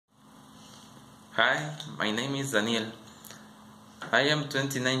Hi, my name is Daniel. I am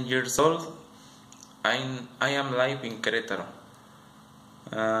 29 years old. I am live in Querétaro.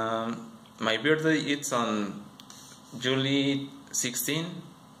 My birthday is on July 16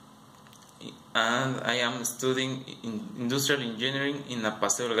 and I am studying industrial engineering in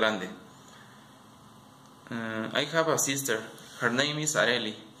Paseo Grande. I have a sister. Her name is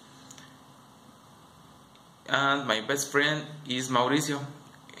Areli. And my best friend is Mauricio.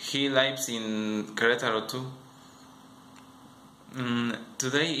 He lives in Querétaro too.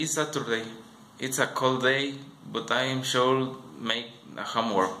 Today is Saturday. It's a cold day, but I am sure make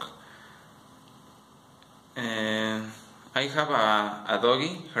homework. I have a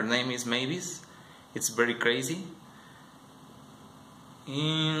doggy. Her name is Mavis. It's very crazy.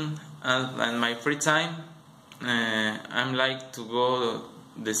 And my free time, I'm like to go to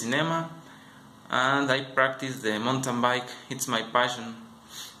the cinema, and I practice the mountain bike. It's my passion.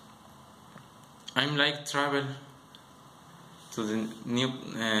 I'm like travel to the new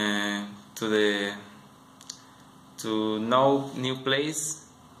to know new place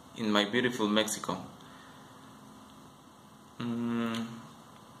in my beautiful Mexico.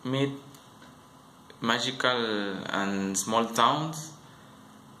 Meet magical and small towns.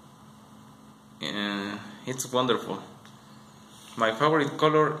 It's wonderful. My favorite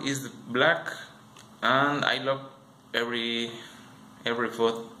color is black, and I love every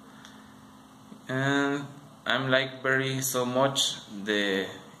food. And I'm like very so much the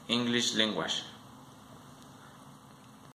English language.